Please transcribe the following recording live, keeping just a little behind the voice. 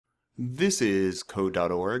This is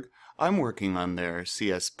Code.org. I'm working on their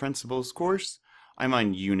CS Principles course. I'm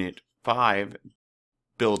on Unit 5,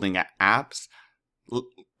 Building Apps,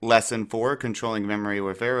 Lesson 4, Controlling Memory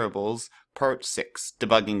with Variables, Part 6,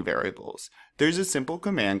 Debugging Variables. There's a simple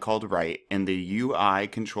command called write in the UI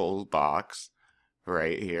control box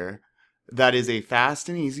right here. That is a fast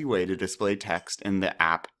and easy way to display text in the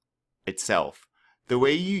app itself. The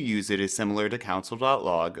way you use it is similar to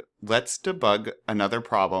console.log. Let's debug another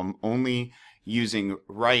problem only using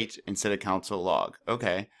write instead of console.log.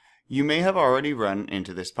 Okay, you may have already run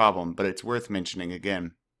into this problem, but it's worth mentioning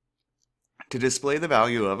again. To display the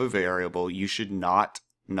value of a variable, you should not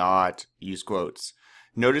use quotes.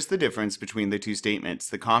 Notice the difference between the two statements.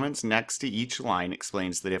 The comments next to each line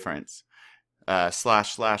explains the difference. / is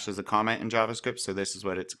a comment in JavaScript, so this is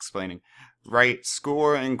what it's explaining. Write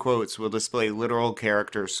score in quotes will display literal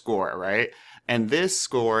character score, right? And this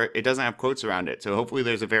score, it doesn't have quotes around it, so hopefully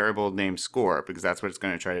there's a variable named score, because that's what it's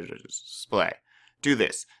going to try to display. Do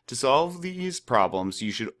this. To solve these problems,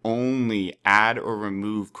 you should only add or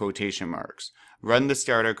remove quotation marks. Run the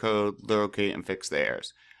starter code, locate, and fix the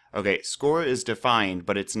errors. Okay, score is defined,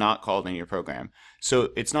 but it's not called in your program. So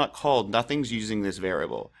it's not called, nothing's using this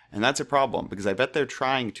variable. And that's a problem, because I bet they're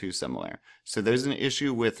trying too similar. So there's an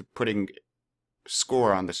issue with putting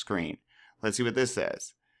score on the screen. Let's see what this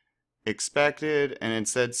says. Expected, and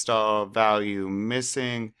instead stall value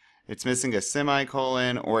missing. It's missing a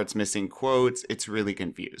semicolon, or it's missing quotes. It's really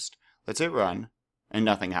confused. Let's hit run, and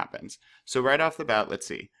nothing happens. So right off the bat, let's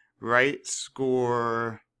see. Write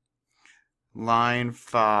score line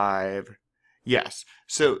 5. Yes.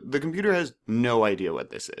 So the computer has no idea what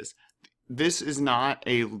this is. This is not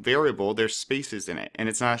a variable. There's spaces in it. And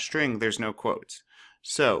it's not a string. There's no quotes.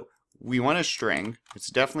 So we want a string. It's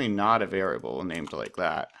definitely not a variable named like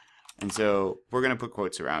that. And so we're going to put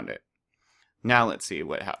quotes around it. Now let's see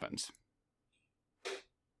what happens.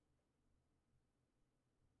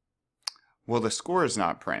 Well, the score is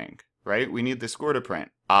not printing, right? We need the score to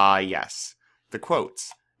print. Ah, yes. The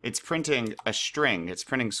quotes. It's printing a string. It's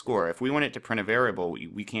printing score. If we want it to print a variable,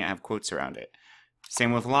 we can't have quotes around it.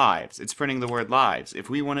 Same with lives. It's printing the word lives. If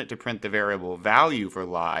we want it to print the variable value for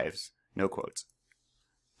lives, no quotes.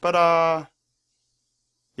 But,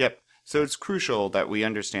 yep. So it's crucial that we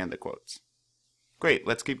understand the quotes. Great,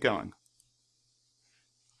 let's keep going.